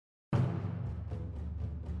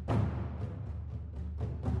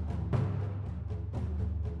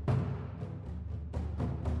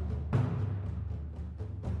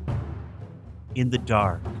In the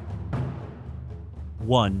dark,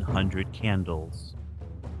 100 candles,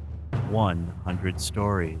 100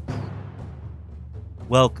 stories.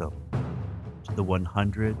 Welcome to the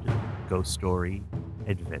 100 Ghost Story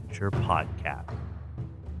Adventure Podcast.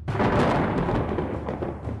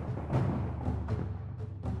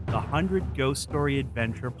 The 100 Ghost Story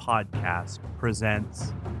Adventure Podcast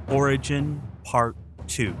presents Origin Part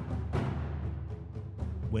 2.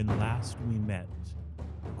 When last we met,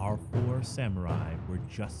 our 4 samurai were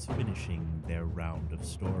just finishing their round of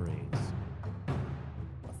stories.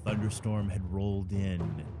 A thunderstorm had rolled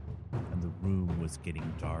in, and the room was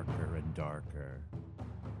getting darker and darker.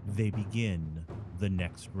 They begin the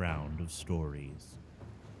next round of stories.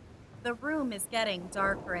 The room is getting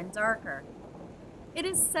darker and darker. It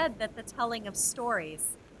is said that the telling of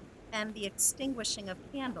stories and the extinguishing of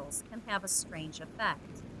candles can have a strange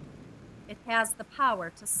effect. It has the power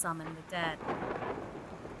to summon the dead.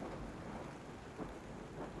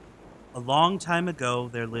 A long time ago,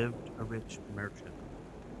 there lived a rich merchant.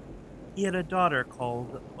 He had a daughter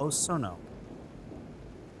called Osono.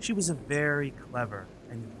 She was very clever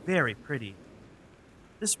and very pretty.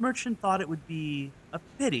 This merchant thought it would be a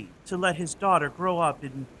pity to let his daughter grow up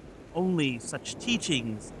in only such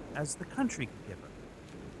teachings as the country could give her.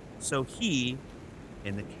 So he,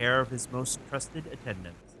 in the care of his most trusted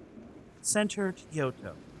attendants, sent her to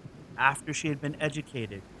Kyoto. After she had been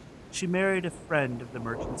educated, she married a friend of the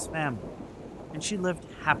merchant's family, and she lived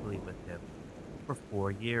happily with him for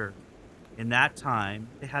 4 years. In that time,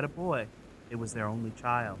 they had a boy. It was their only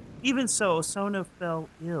child. Even so, Osono fell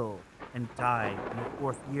ill and died in the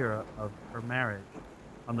 4th year of her marriage.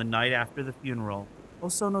 On the night after the funeral,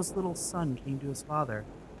 Osono's little son came to his father.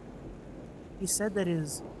 He said that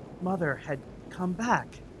his mother had come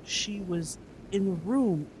back. She was in the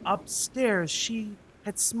room upstairs. She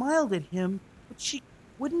had smiled at him, but she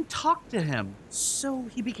wouldn't talk to him. So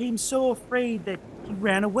he became so afraid that he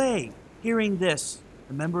ran away. Hearing this,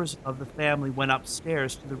 the members of the family went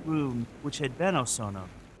upstairs to the room which had been Osono.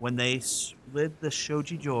 When they slid the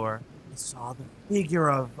shoji door, they saw the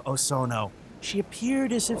figure of Osono. She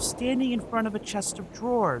appeared as if standing in front of a chest of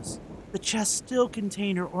drawers. The chest still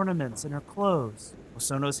contained her ornaments and her clothes.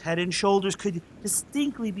 Osono's head and shoulders could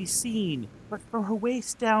distinctly be seen, but from her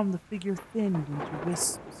waist down the figure thinned into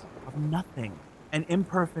wisps of nothing, an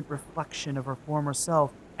imperfect reflection of her former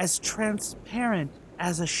self, as transparent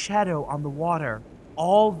as a shadow on the water.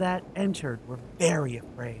 All that entered were very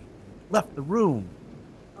afraid, left the room.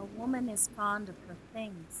 A woman is fond of her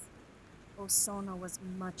things. Osono was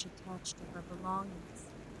much attached to her belongings.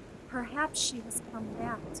 Perhaps she has come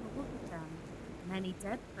back to look at them. Many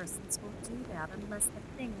dead persons will do that unless the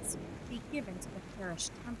things be given to the parish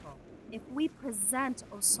temple. If we present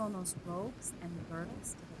Osono's robes and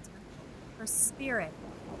girdles to the temple, her spirit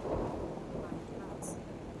will find us.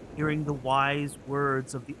 Hearing the wise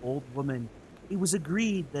words of the old woman, it was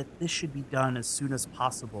agreed that this should be done as soon as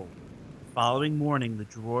possible. The following morning, the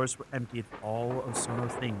drawers were emptied of all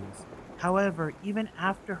Osono's things. However, even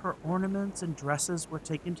after her ornaments and dresses were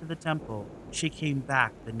taken to the temple, she came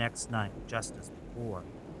back the next night just as before.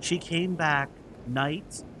 She came back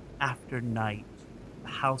night after night. The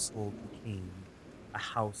household became a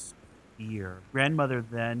house of fear. Grandmother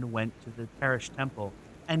then went to the parish temple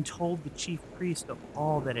and told the chief priest of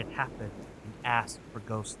all that had happened and asked for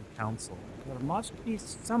ghostly counsel. There must be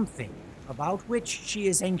something about which she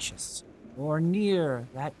is anxious, or near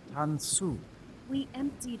that Tansu. We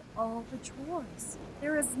emptied all the drawers.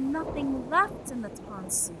 There is nothing left in the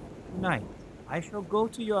tansu. Tonight, I shall go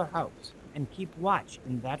to your house and keep watch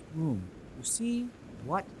in that room to see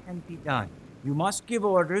what can be done. You must give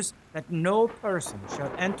orders that no person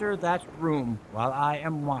shall enter that room while I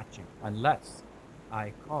am watching, unless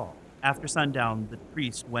I call. After sundown, the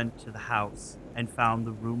priest went to the house and found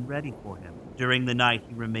the room ready for him. During the night,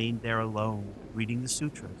 he remained there alone, reading the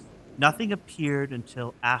sutras. Nothing appeared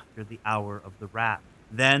until after the hour of the rat.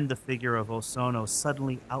 Then the figure of Osono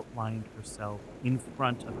suddenly outlined herself in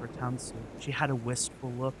front of her tansu. She had a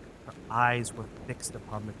wistful look. Her eyes were fixed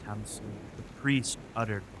upon the tansu. The priest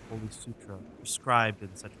uttered the Holy Sutra prescribed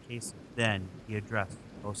in such cases. Then he addressed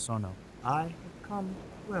Osono. I have come.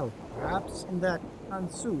 Well, perhaps in that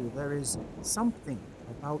Tansu there is something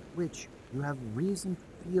about which you have reason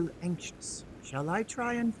to feel anxious. Shall I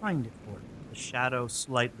try and find it for you? The shadow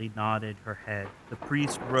slightly nodded her head. The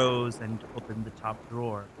priest rose and opened the top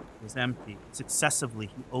drawer. It was empty. Successively,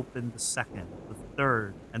 he opened the second, the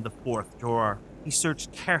third, and the fourth drawer. He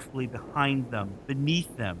searched carefully behind them,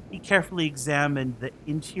 beneath them. He carefully examined the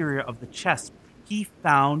interior of the chest. He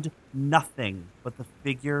found nothing, but the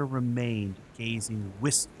figure remained gazing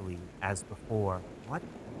wistfully as before. What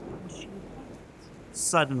was she?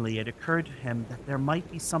 Suddenly, it occurred to him that there might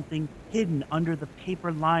be something hidden under the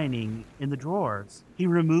paper lining in the drawers. He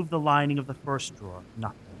removed the lining of the first drawer,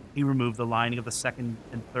 nothing. He removed the lining of the second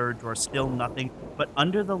and third drawer, still nothing. But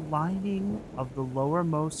under the lining of the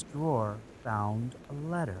lowermost drawer, found a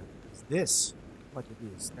letter. Is this what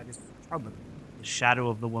it is that is troubling you? The shadow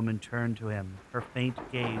of the woman turned to him, her faint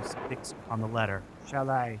gaze fixed upon the letter. Shall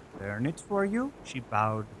I burn it for you? She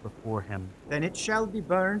bowed before him. Then it shall be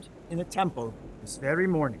burned in a temple this very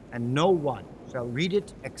morning, and no one shall read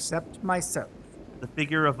it except myself. The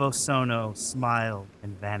figure of Osono smiled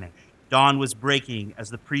and vanished. Dawn was breaking as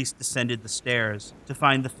the priest descended the stairs to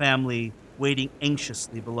find the family waiting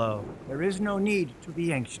anxiously below. There is no need to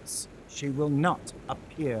be anxious. She will not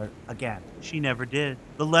appear again. She never did.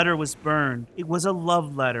 The letter was burned. It was a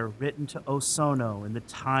love letter written to Osono in the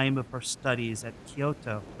time of her studies at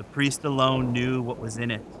Kyoto. The priest alone knew what was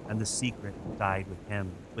in it, and the secret died with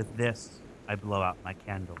him. With this, I blow out my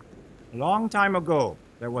candle. A long time ago,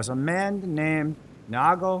 there was a man named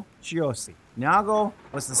Nago Chiosi. Nago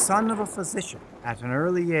was the son of a physician. At an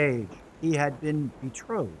early age, he had been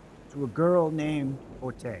betrothed to a girl named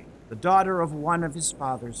Ote, the daughter of one of his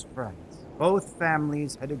father's friends. Both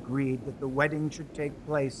families had agreed that the wedding should take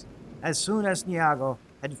place as soon as Niago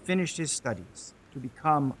had finished his studies to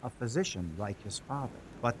become a physician like his father.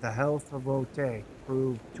 But the health of Ote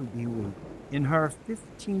proved to be weak. In her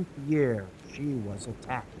 15th year, she was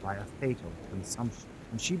attacked by a fatal consumption.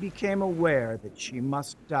 When she became aware that she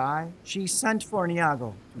must die, she sent for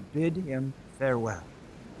Niago to bid him farewell.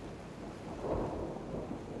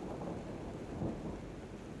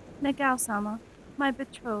 Nagao-sama, my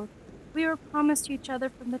betrothed, we were promised to each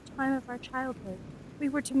other from the time of our childhood. We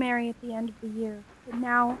were to marry at the end of the year, but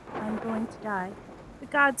now I am going to die. The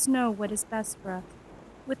gods know what is best for us.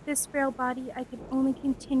 With this frail body, I could only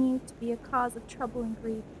continue to be a cause of trouble and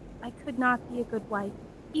grief. I could not be a good wife.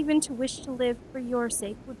 Even to wish to live for your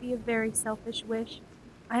sake would be a very selfish wish.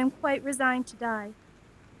 I am quite resigned to die.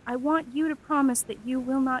 I want you to promise that you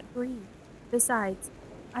will not grieve. Besides,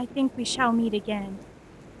 I think we shall meet again.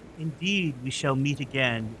 Indeed, we shall meet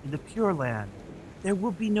again in the Pure Land. There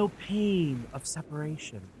will be no pain of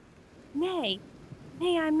separation. Nay,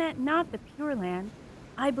 I meant not the Pure Land.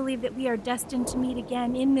 I believe that we are destined to meet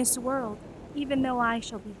again in this world, even though I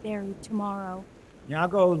shall be buried tomorrow.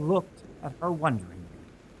 Niago looked at her wonderingly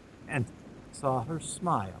and saw her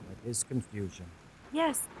smile at his confusion.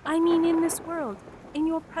 Yes, I mean in this world, in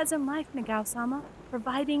your present life, Nagao-sama,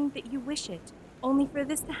 providing that you wish it. Only for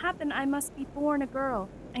this to happen, I must be born a girl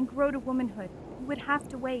and grow to womanhood. You would have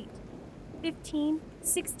to wait. 15,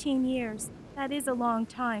 16 years. That is a long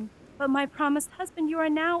time. But my promised husband, you are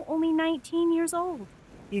now only 19 years old.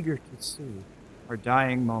 Eager to soothe her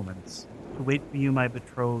dying moments. To wait for you, my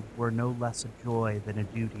betrothed, were no less a joy than a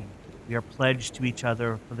duty. We are pledged to each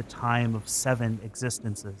other for the time of 7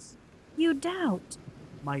 existences. You doubt?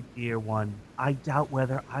 My dear one, I doubt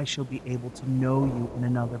whether I shall be able to know you in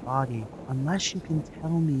another body, unless you can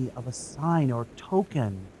tell me of a sign or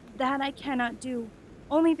token. That I cannot do.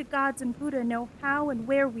 Only the gods and Buddha know how and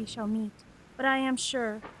where we shall meet. But I am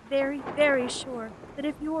sure, very, very sure, that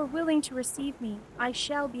if you are willing to receive me, I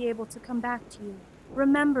shall be able to come back to you.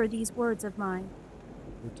 Remember these words of mine.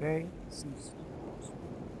 Ote ceased to speak.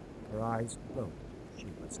 Her eyes closed. She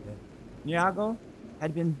was dead. Niago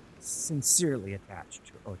had been sincerely attached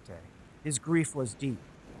to Ote. His grief was deep.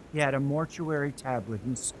 He had a mortuary tablet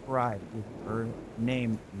inscribed with her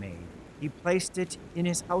name made. He placed it in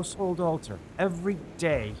his household altar. Every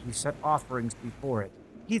day he set offerings before it.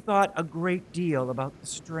 He thought a great deal about the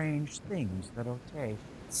strange things that Ote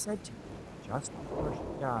said to him just before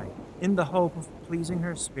she died. In the hope of pleasing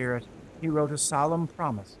her spirit, he wrote a solemn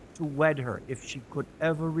promise to wed her if she could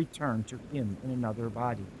ever return to him in another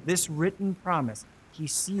body. This written promise he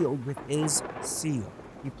sealed with his seal.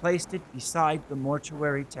 He placed it beside the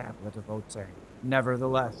mortuary tablet of Ote.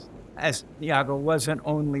 Nevertheless, as Niago was an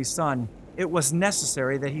only son, it was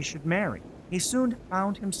necessary that he should marry. He soon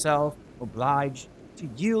found himself obliged to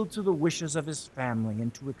yield to the wishes of his family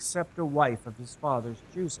and to accept a wife of his father's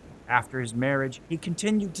choosing. After his marriage, he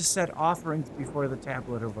continued to set offerings before the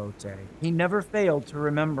tablet of Ote. He never failed to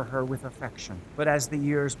remember her with affection, but as the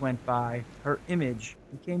years went by, her image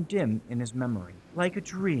became dim in his memory, like a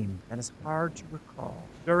dream that is hard to recall.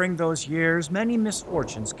 During those years, many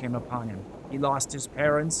misfortunes came upon him. He lost his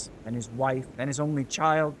parents, and his wife, and his only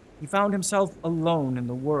child. He found himself alone in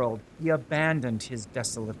the world. He abandoned his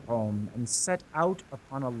desolate home and set out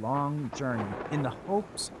upon a long journey in the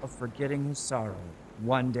hopes of forgetting his sorrow.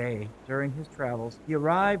 One day, during his travels, he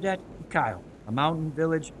arrived at Ikayo, a mountain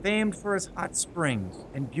village famed for its hot springs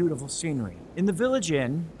and beautiful scenery. In the village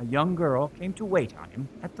inn, a young girl came to wait on him.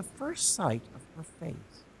 At the first sight of her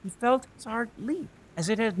face, he felt his heart leap, as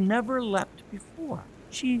it had never leapt before.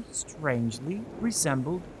 She strangely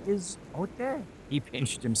resembled his Ote. He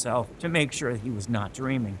pinched himself to make sure he was not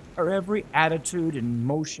dreaming. Her every attitude and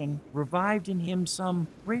motion revived in him some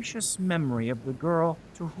gracious memory of the girl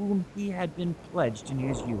to whom he had been pledged in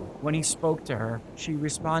his youth. When he spoke to her, she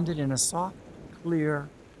responded in a soft, clear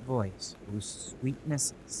voice whose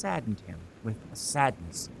sweetness saddened him with the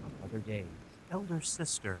sadness of other days. Elder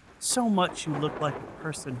sister, so much you look like a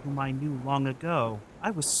person whom I knew long ago. I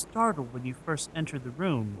was startled when you first entered the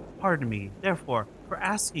room. Pardon me, therefore, for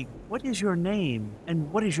asking, what is your name and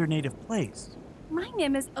what is your native place? My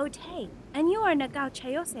name is Otei, and you are Nagao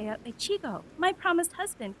Chayose of Ichigo, my promised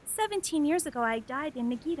husband. 17 years ago, I died in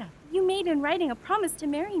Nagita. You made in writing a promise to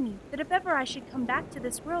marry me, that if ever I should come back to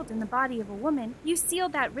this world in the body of a woman, you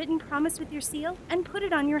sealed that written promise with your seal and put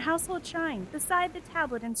it on your household shrine, beside the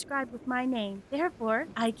tablet inscribed with my name. Therefore,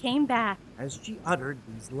 I came back. As she uttered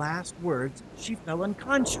these last words, she fell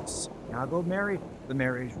unconscious. Yago married her. The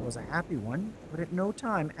marriage was a happy one, but at no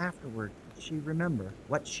time afterward did she remember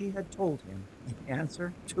what she had told him in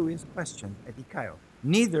answer to his question at Ikayo.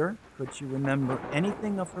 Neither could she remember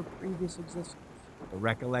anything of her previous existence. The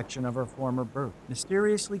recollection of her former birth,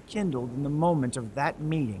 mysteriously kindled in the moment of that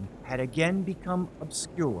meeting, had again become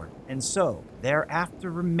obscured, and so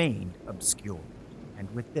thereafter remained obscured.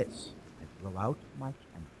 And with this, I blow out my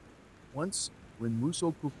candle. Once, when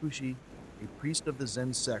Muso Kufushi, a priest of the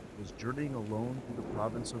Zen sect, was journeying alone through the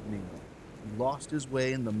province of Nino, he lost his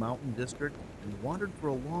way in the mountain district and wandered for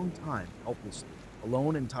a long time helplessly.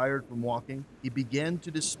 Alone and tired from walking, he began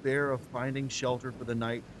to despair of finding shelter for the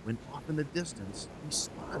night when off in the distance he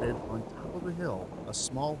spotted on top of a hill a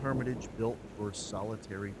small hermitage built for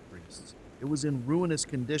solitary priests. It was in ruinous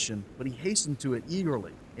condition, but he hastened to it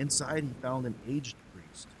eagerly. Inside he found an aged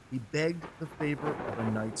priest. He begged the favor of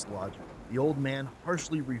a night's lodging. The old man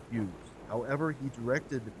harshly refused. However, he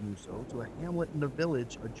directed Muso to a hamlet in the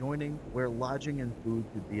village adjoining where lodging and food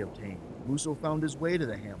could be obtained. Muso found his way to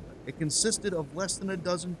the hamlet. It consisted of less than a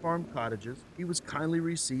dozen farm cottages. He was kindly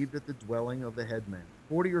received at the dwelling of the headman.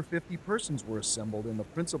 40 or 50 persons were assembled in the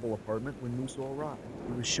principal apartment when Muso arrived.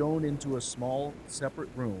 He was shown into a small, separate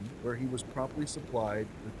room where he was promptly supplied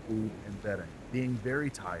with food and bedding. Being very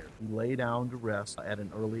tired, he lay down to rest at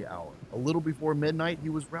an early hour. A little before midnight, he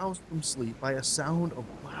was roused from sleep by a sound of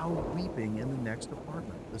loud weeping in the next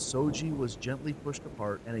apartment. The soji was gently pushed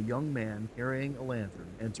apart, and a young man carrying a lantern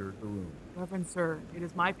entered the room. Reverend Sir, it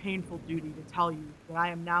is my painful duty to tell you that I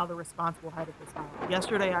am now the responsible head of this house.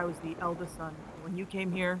 Yesterday I was the eldest son. When you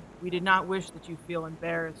came here, we did not wish that you feel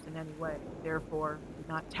embarrassed in any way. Therefore, we did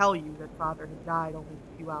not tell you that father had died only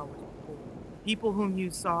a few hours before. The people whom you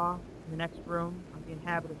saw in the next room are the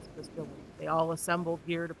inhabitants of this village. They all assembled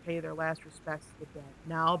here to pay their last respects to the dead.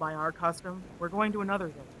 Now, by our custom, we're going to another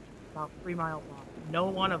village, about 3 miles off. No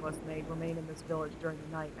one of us may remain in this village during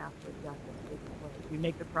the night after the death has taken place. We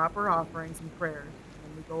make the proper offerings and prayers,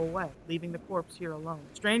 and we go away, leaving the corpse here alone.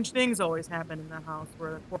 Strange things always happen in the house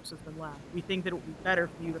where the corpse has been left. We think that it would be better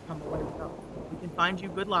for you to come away with us. We can find you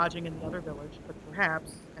good lodging in the other village, but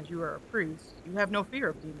perhaps, as you are a priest, you have no fear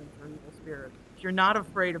of demons or evil spirits. If you're not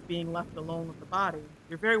afraid of being left alone with the body,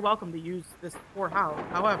 you're very welcome to use this poor house.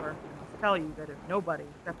 However, I must tell you that if nobody,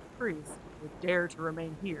 except the priest, would dare to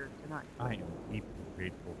remain here tonight. I am deeply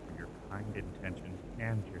grateful for your kind intention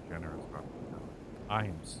and your generous hospitality. I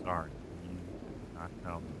am sorry that you did not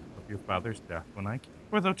tell me of your father's death when I came.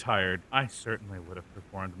 For though tired, I certainly would have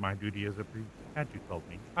performed my duty as a priest. Had you told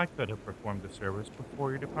me, I could have performed the service before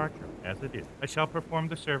your departure. As it is, I shall perform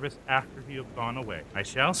the service after you have gone away. I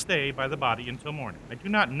shall stay by the body until morning. I do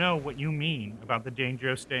not know what you mean about the danger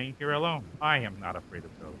of staying here alone. I am not afraid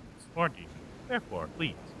of ghosts or demons. Therefore,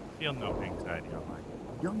 please, feel no anxiety on my part.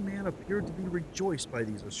 The young man appeared to be rejoiced by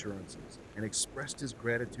these assurances and expressed his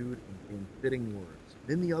gratitude in fitting words.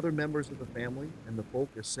 Then the other members of the family and the folk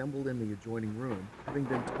assembled in the adjoining room, having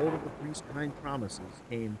been told of the priest's kind promises,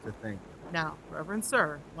 came to thank him. Now, Reverend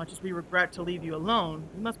Sir, much as we regret to leave you alone,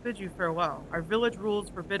 we must bid you farewell. Our village rules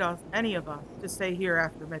forbid us, any of us, to stay here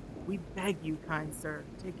after midnight. We beg you, kind sir,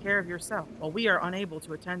 to take care of yourself, while we are unable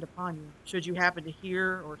to attend upon you. Should you happen to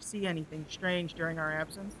hear or see anything strange during our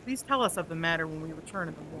absence, please tell us of the matter when we return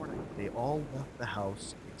in the morning. They all left the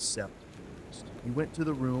house except priest. He went to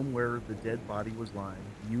the room where the dead body was lying.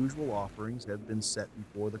 The usual offerings had been set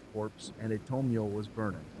before the corpse, and a tomio was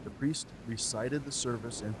burning. The priest recited the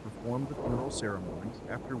service and performed the funeral ceremonies,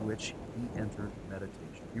 after which he entered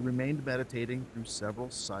meditation. He remained meditating through several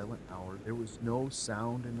silent hours. There was no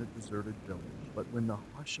sound in the deserted village, but when the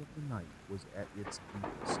hush of the night was at its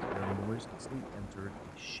deepest, there noiselessly entered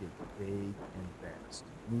a shape, vague and vast.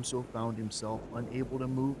 Muso found himself unable to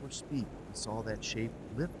move or speak. He saw that shape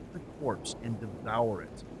lift the corpse and devour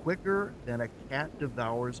it, quicker than a cat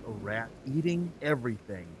devours a rat, eating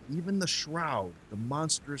everything, even the shroud. The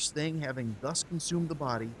monstrous thing, having thus consumed the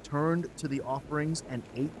body, turned to the offerings and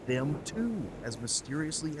ate them too. As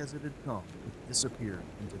mysteriously as it had come, it disappeared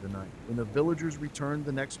into the night. When the villagers returned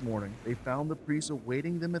the next morning, they found the priest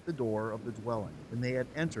awaiting them at the door of the dwelling. When they had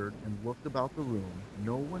entered and looked about the room,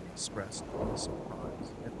 no one expressed any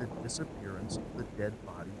surprise at the disappearance of the dead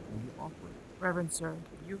body from the offering. Reverend Sir,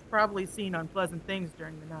 you've probably seen unpleasant things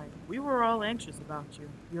during the night. We were all anxious about you.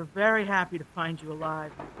 We were very happy to find you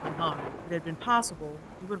alive and unharmed. If it had been possible,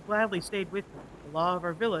 we would have gladly stayed with you. The law of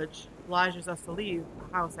our village obliges us to leave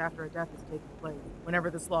the house after a death has taken place.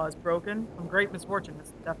 Whenever this law is broken, some great misfortune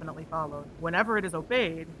has definitely followed. Whenever it is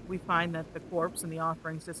obeyed, we find that the corpse and the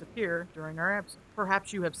offerings disappear during our absence.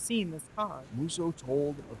 Perhaps you have seen this cause. Muso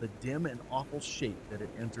told of the dim and awful shape that had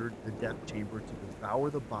entered the death chamber to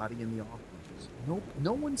devour the body and the offerings.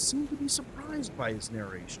 No one seemed to be surprised by his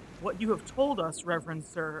narration. What you have told us, Reverend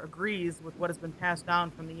Sir, agrees with what has been passed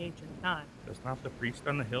down from the ancient time. Does not the priest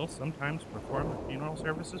on the hill sometimes perform the funeral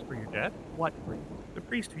services for your dead? What priest? The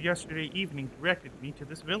priest who yesterday evening directed me to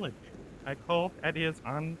this village. I called at his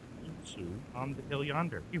Anjutsu on the hill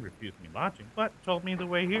yonder. He refused me lodging, but told me the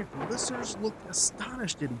way here. The listeners looked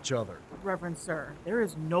astonished at each other. Reverend Sir, there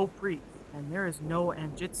is no priest, and there is no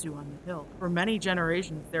Anjutsu on the hill. For many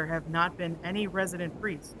generations, there have not been any resident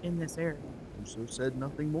priests in this area. Muso said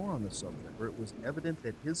nothing more on the subject, for it was evident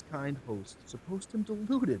that his kind host supposed him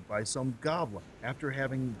deluded by some goblin. After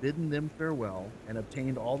having bidden them farewell and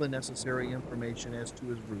obtained all the necessary information as to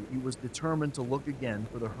his route, he was determined to look again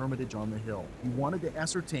for the hermitage on the hill. He wanted to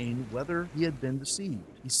ascertain whether he had been deceived.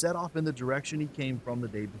 He set off in the direction he came from the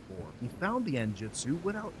day before. He found the Anjutsu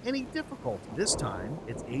without any difficulty. This time,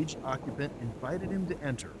 its aged occupant invited him to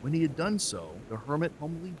enter. When he had done so, the hermit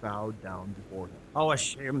humbly bowed down before him. How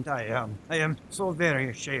ashamed I am. I am so very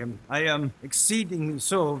ashamed. I am exceedingly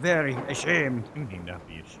so very ashamed. You need not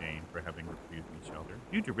be ashamed for having refused me shelter.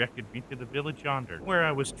 You directed me to the village yonder, where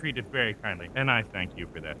I was treated very kindly, and I thank you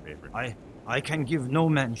for that favor. I can give no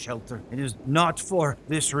man shelter. It is not for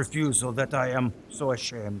this refusal that I am so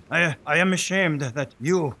ashamed. I am ashamed that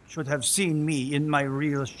you should have seen me in my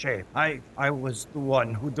real shape. I was the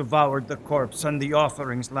one who devoured the corpse and the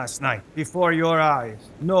offerings last night before your eyes.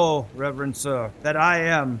 Know, Reverend Sir, that I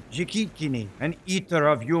am Jikikini, an eater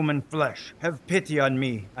of human flesh. Have pity on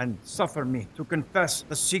me and suffer me to confess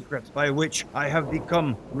the secret by which I have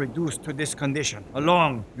become reduced to this condition. A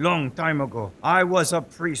long, long time ago, I was a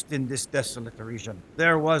priest in this desolate region.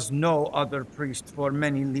 There was no other priest for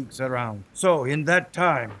many leagues around. So, in that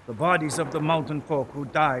time, the bodies of the mountain folk who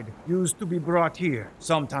died used to be brought here,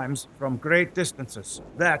 sometimes from great distances.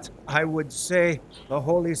 That, I would say, the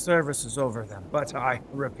holy services over them. But I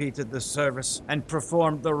repeated the service and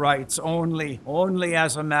performed the rites only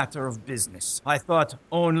as a matter of business. I thought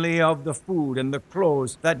only of the food and the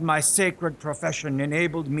clothes that my sacred profession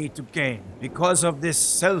enabled me to gain. Because of this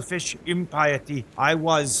selfish impiety, I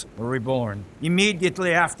was reborn.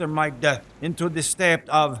 Immediately after my death into the state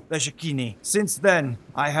of the Shikini. Since then,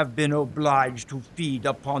 I have been obliged to feed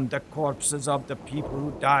upon the corpses of the people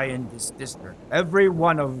who die in this district. Every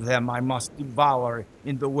one of them I must devour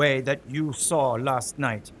in the way that you saw last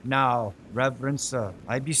night. Now, Reverend Sir,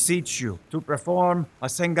 I beseech you to perform a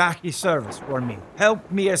Sengaki service for me.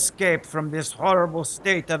 Help me escape from this horrible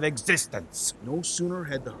state of existence. No sooner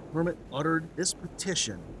had the hermit uttered this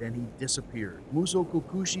petition than he disappeared. Muso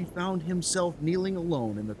Kokushi found himself kneeling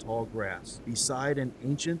alone in the tall grass, beside an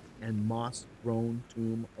ancient and moss-grown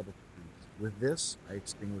tomb of a priest. With this, I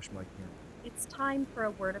extinguish my candle. It's time for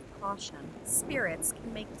a word of caution. Spirits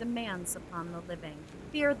can make demands upon the living.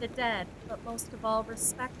 Fear the dead, but most of all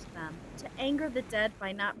respect them. To anger the dead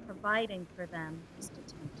by not providing for them is to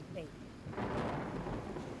tempt fate.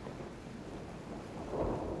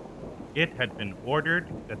 It had been ordered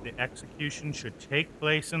that the execution should take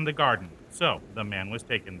place in the garden. So the man was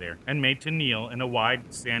taken there and made to kneel in a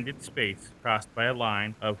wide sanded space crossed by a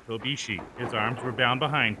line of kobishi. His arms were bound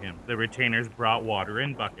behind him. The retainers brought water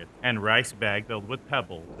in buckets and rice bag filled with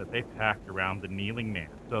pebbles that they packed around the kneeling man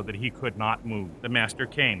so that he could not move. The master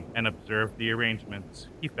came and observed the arrangements.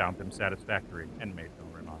 He found them satisfactory and made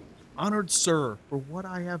no remarks. Honored sir, for what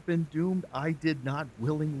I have been doomed, I did not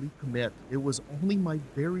willingly commit. It was only my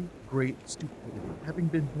very great stupidity. Having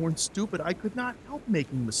been born stupid, I could not help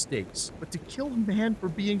making mistakes. But to kill a man for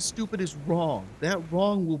being stupid is wrong. That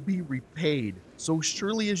wrong will be repaid. So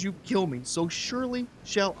surely as you kill me, so surely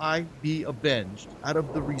shall I be avenged. Out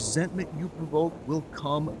of the resentment you provoke will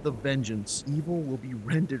come the vengeance. Evil will be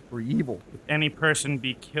rendered for evil. If any person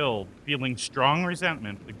be killed, feeling strong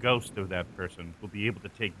resentment, the ghost of that person will be able to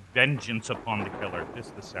take vengeance upon the killer. This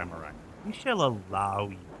is the samurai. We shall allow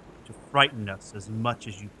you to frighten us as much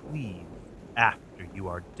as you please after you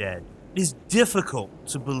are dead. It is difficult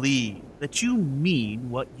to believe that you mean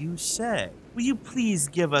what you say. Will you please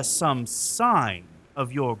give us some sign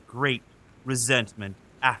of your great resentment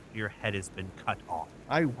after your head has been cut off?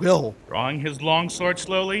 I will. Drawing his long sword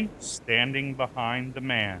slowly, standing behind the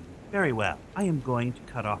man. Very well. I am going to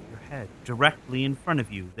cut off your head. Directly in front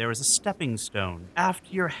of you, there is a stepping stone.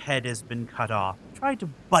 After your head has been cut off, try to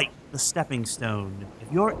bite the stepping stone.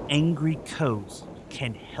 If your angry ghost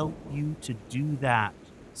can help you to do that,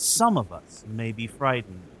 some of us may be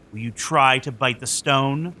frightened. Will you try to bite the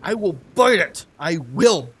stone? I will bite it. I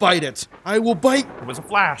will bite it. I will bite. There was a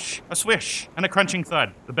flash, a swish, and a crunching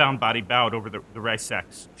thud. The bound body bowed over the rice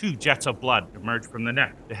sacks. 2 jets of blood emerged from the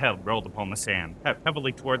neck. The head rolled upon the sand.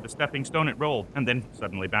 Heavily toward the stepping stone it rolled, and then,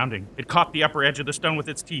 suddenly bounding, it caught the upper edge of the stone with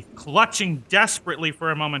its teeth, clutching desperately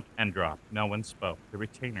for a moment, and dropped. No one spoke. The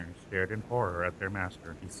retainers stared in horror at their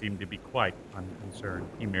master. He seemed to be quite unconcerned.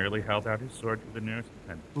 He merely held out his sword to the nearest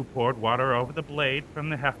attendant, who poured water over the blade from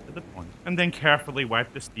the heft to the point, and then carefully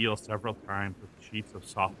wiped the steel several times with sheets of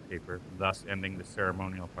soft paper, thus ending the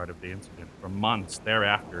ceremonial part of the incident. For months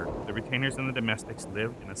thereafter, the retainers and the domestics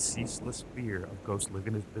lived in a ceaseless fear of Ghost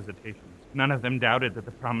Ligon's visitations. None of them doubted that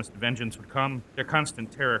the promised vengeance would come. Their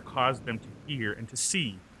constant terror caused them to hear and to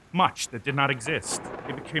see much that did not exist.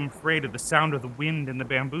 They became afraid of the sound of the wind in the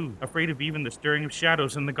bamboo, afraid of even the stirring of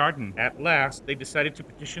shadows in the garden. At last, they decided to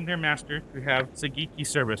petition their master to have Sagiki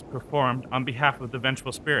service performed on behalf of the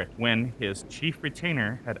vengeful spirit, when his chief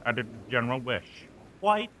retainer had uttered the general wish.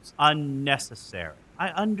 Quite unnecessary. I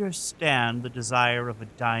understand the desire of a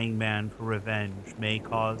dying man for revenge may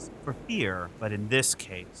cause for fear, but in this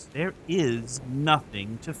case, there is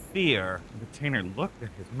nothing to fear. The retainer looked at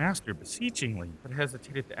his master beseechingly, but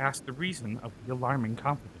hesitated to ask the reason of the alarming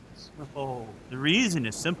confidence. Oh, the reason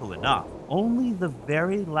is simple enough. Only the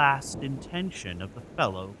very last intention of the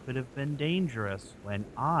fellow could have been dangerous. When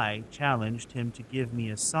I challenged him to give me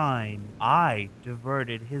a sign, I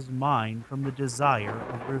diverted his mind from the desire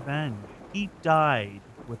of revenge. He died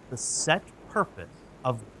with the set purpose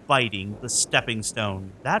of biting the stepping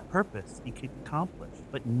stone. That purpose he could accomplish,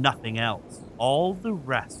 but nothing else. All the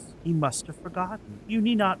rest he must have forgotten. You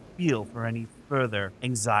need not feel for any further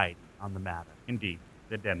anxiety on the matter. Indeed,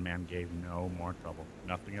 the dead man gave no more trouble.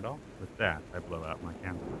 Nothing at all. With that, I blow out my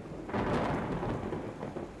candle.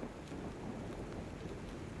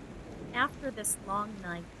 After this long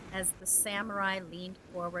night, as the samurai leaned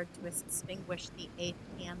forward to extinguish the 8th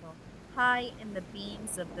candle, high in the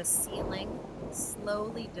beams of the ceiling,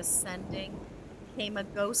 slowly descending, came a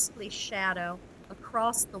ghostly shadow.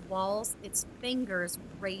 Across the walls, its fingers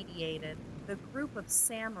radiated. The group of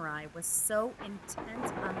samurai was so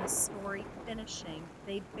intent on the story finishing,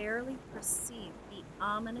 they barely perceived the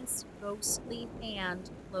ominous, ghostly hand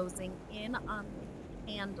closing in on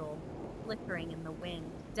the candle, flickering in the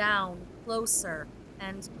wind. Down, closer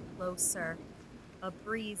and closer. A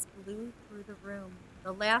breeze blew through the room.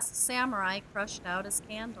 The last samurai crushed out his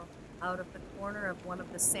candle. Out of the corner of one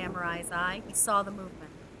of the samurai's eye, he saw the movement.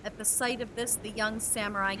 At the sight of this, the young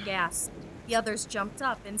samurai gasped. The others jumped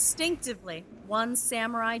up instinctively. One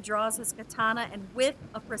samurai draws his katana, and with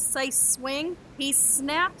a precise swing, he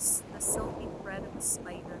snaps the silky thread of a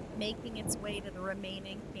spider, making its way to the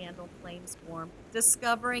remaining candle flames warm.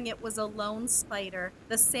 Discovering it was a lone spider,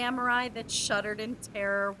 the samurai that shuddered in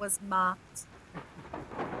terror was mocked.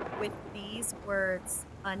 With these words,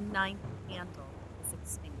 a 9th candle is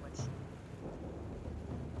extinguished.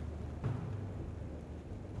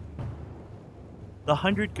 The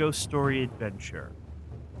 100 Ghost Story Adventure,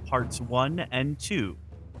 Parts 1 and 2,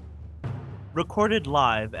 recorded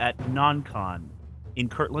live at NonCon in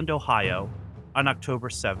Kirtland, Ohio, on October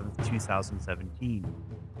 7th, 2017.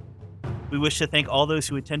 We wish to thank all those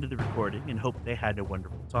who attended the recording and hope they had a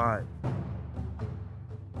wonderful time.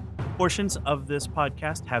 Portions of this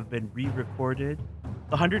podcast have been re-recorded.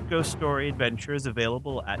 The 100 Ghost Story Adventure is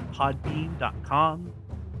available at podbean.com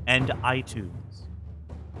and iTunes.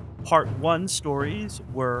 Part 1 stories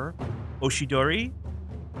were Oshidori,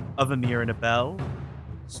 of Amir and Abel,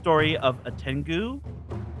 Story of Atengu,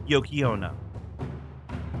 Yoki Onna.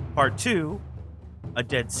 Part 2, A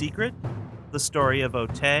Dead Secret, The Story of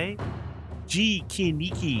Otay, Ji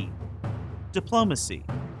Kiniki, Diplomacy.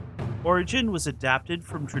 Origin was adapted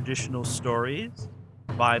from traditional stories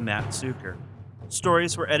by Matt Zucker.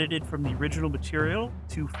 Stories were edited from the original material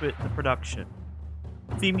to fit the production.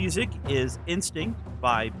 Theme music is Instinct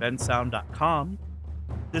by bensound.com.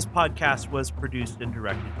 This podcast was produced and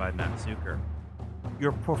directed by Matt Zucker.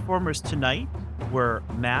 Your performers tonight were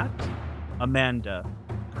Matt, Amanda,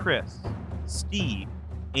 Chris, Steve,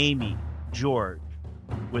 Amy, George,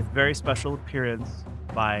 with very special appearance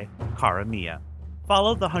by Cara Mia.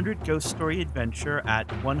 Follow the 100 Ghost Story adventure at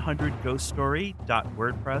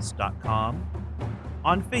 100ghoststory.wordpress.com,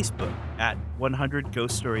 on Facebook at 100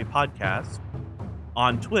 Ghost Story Podcast,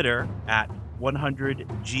 on Twitter at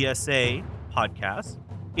 100GSA Podcast.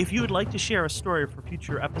 If you would like to share a story for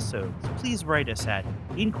future episodes, please write us at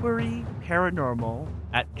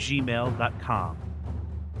inquiryparanormal@gmail.com.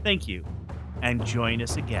 Thank you, and join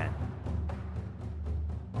us again.